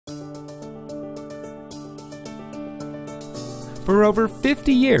For over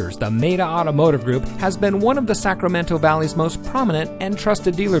 50 years, the Maita Automotive Group has been one of the Sacramento Valley's most prominent and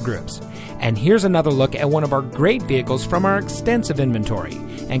trusted dealer groups. And here's another look at one of our great vehicles from our extensive inventory,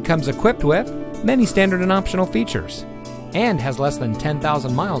 and comes equipped with many standard and optional features, and has less than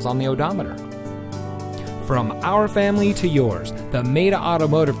 10,000 miles on the odometer. From our family to yours, the Maita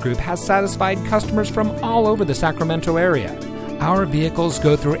Automotive Group has satisfied customers from all over the Sacramento area. Our vehicles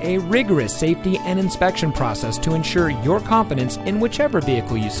go through a rigorous safety and inspection process to ensure your confidence in whichever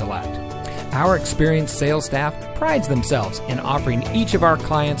vehicle you select. Our experienced sales staff prides themselves in offering each of our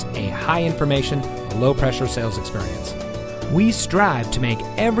clients a high information, low pressure sales experience. We strive to make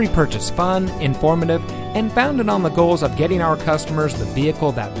every purchase fun, informative, and founded on the goals of getting our customers the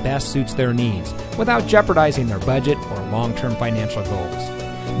vehicle that best suits their needs without jeopardizing their budget or long-term financial goals.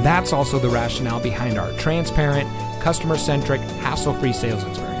 That's also the rationale behind our transparent, customer-centric, hassle-free sales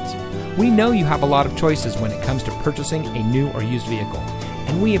experience. We know you have a lot of choices when it comes to purchasing a new or used vehicle,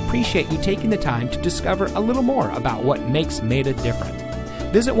 and we appreciate you taking the time to discover a little more about what makes Maita different.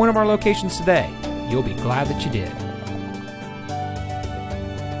 Visit one of our locations today. You'll be glad that you did.